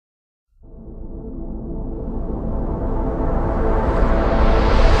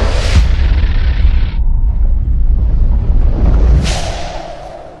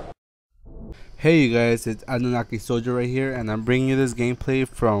Hey you guys, it's Anunnaki Soldier right here, and I'm bringing you this gameplay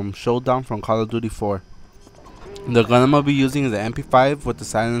from Showdown from Call of Duty 4. The gun I'm going to be using is the MP5 with the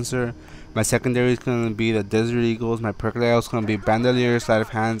silencer. My secondary is going to be the Desert Eagles. My perk layout is going to be Bandolier, Sleight of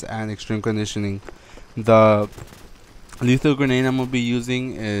Hands, and Extreme Conditioning. The lethal grenade I'm going to be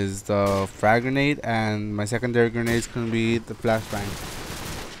using is the frag grenade, and my secondary grenade is going to be the flashbang.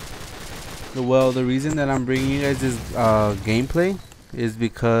 Well, the reason that I'm bringing you guys this gameplay is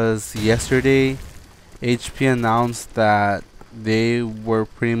because yesterday HP announced that they were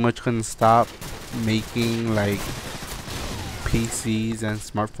pretty much gonna stop making like PCs and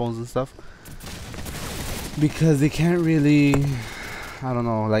smartphones and stuff because they can't really, I don't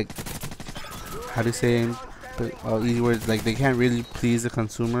know, like, how do you say in easy words, like they can't really please the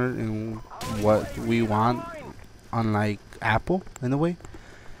consumer in what we want, unlike Apple in a way.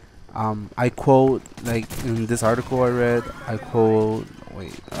 I quote, like in this article I read, I quote,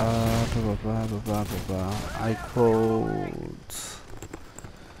 wait, I quote,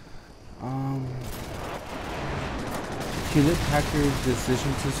 hewlett Packard's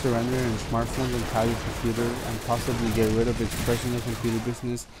decision to surrender in smartphones and tablet computers and possibly get rid of its personal computer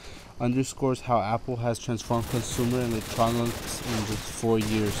business underscores how Apple has transformed consumer electronics in just 4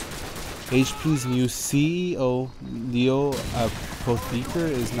 years. HP's new CEO, Leo Apotheker,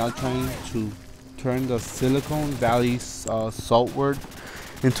 is now trying to turn the Silicon Valley saltwort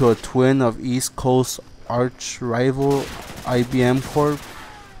into a twin of East Coast arch rival IBM Corp.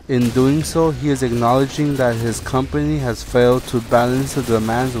 In doing so, he is acknowledging that his company has failed to balance the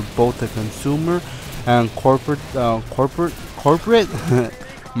demands of both the consumer and corporate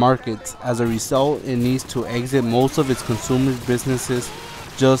markets. As a result, it needs to exit most of its consumer businesses,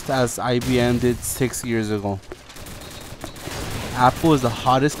 just as IBM did 6 years ago. Apple is the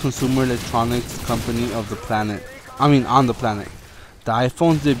hottest consumer electronics company of the planet. On the planet. The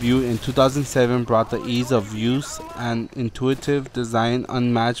iPhone's debut in 2007 brought the ease of use and intuitive design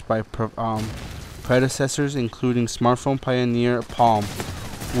unmatched by predecessors, including smartphone pioneer Palm,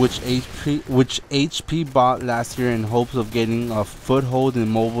 which HP bought last year in hopes of getting a foothold in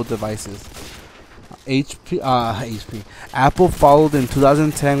mobile devices. Apple followed in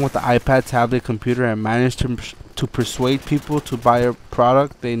 2010 with the iPad tablet computer and managed to persuade people to buy a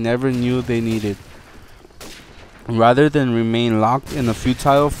product they never knew they needed. Rather than remain locked in a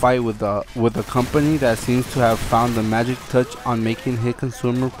futile fight with a company that seems to have found the magic touch on making hit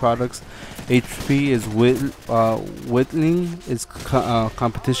consumer products, HP is whittling its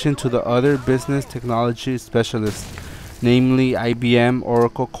competition to the other business technology specialists, namely IBM,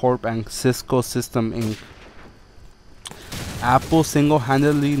 Oracle Corp, and Cisco System Inc. Apple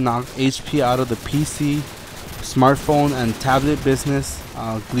single-handedly knocked HP out of the PC, smartphone, and tablet business.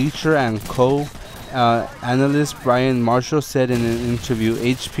 Gleacher & Co. Analyst Brian Marshall said in an interview,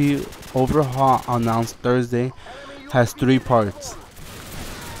 HP overhaul announced Thursday has 3 parts.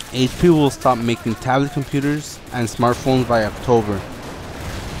 HP will stop making tablet computers and smartphones by October.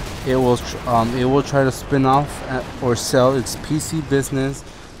 It will try to spin off or sell its PC business,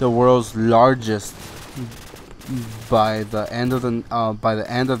 the world's largest, by the end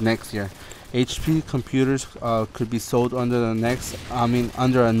of next year. HP computers could be sold under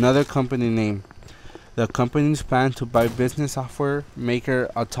another company name. The company's plan to buy business software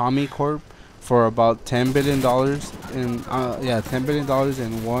maker Atomy Corp for about $10 billion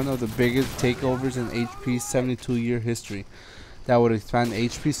in one of the biggest takeovers in HP's 72-year history. That would expand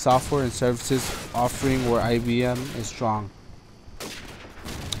HP's software and services offering where IBM is strong.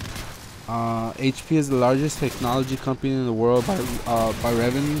 HP is the largest technology company in the world by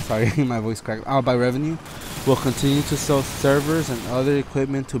revenue. Sorry, my voice cracked. By revenue, will continue to sell servers and other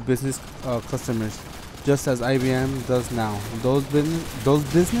equipment to business customers, just as IBM does now. Those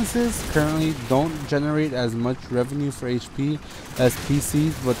businesses currently don't generate as much revenue for HP as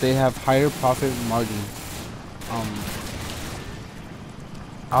PCs, but they have higher profit margins.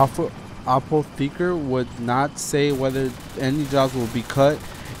 Apotheker would not say whether any jobs will be cut.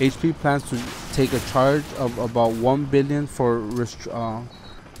 HP plans to take a charge of about $1 billion for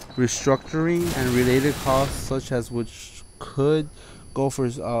restructuring and related costs, such as which could go for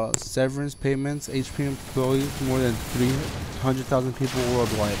severance payments. HP employs more than 300,000 people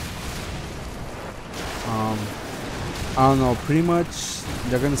worldwide. I don't know, pretty much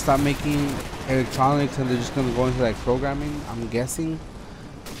they're gonna stop making electronics and they're just gonna go into like programming, I'm guessing.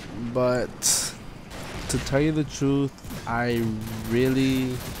 But to tell you the truth, I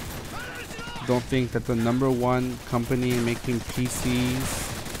really don't think that the #1 company making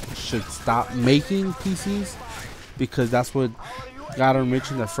PCs should stop making PCs, because that's what got them rich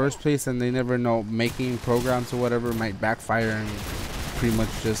in the first place, and they never know, making programs or whatever might backfire and pretty much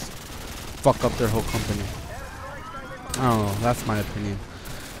just fuck up their whole company. I don't know, that's my opinion.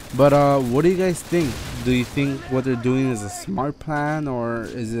 But what do you guys think? Do you think what they're doing is a smart plan, or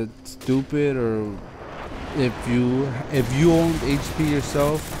is it stupid? Or if you owned HP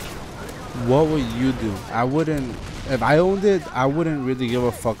yourself, what would you do? I wouldn't. If I owned it, I wouldn't really give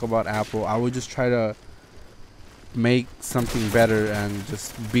a fuck about Apple. I would just try to make something better and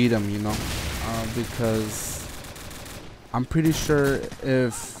just beat them, you know, because I'm pretty sure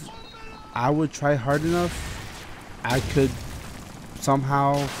if I would try hard enough, I could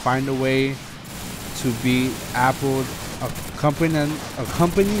somehow find a way to beat Apple, a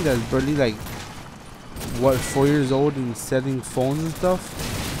company that's barely like what 4 years old and selling phones and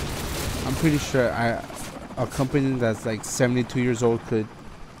stuff. I'm pretty sure a company that's like 72 years old could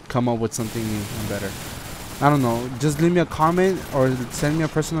come up with something new and better. I don't know. Just leave me a comment or send me a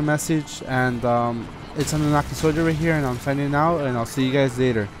personal message, and it's on the Naki Soldier right here, and I'm signing out, and I'll see you guys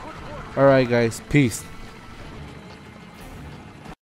later. Alright guys, peace.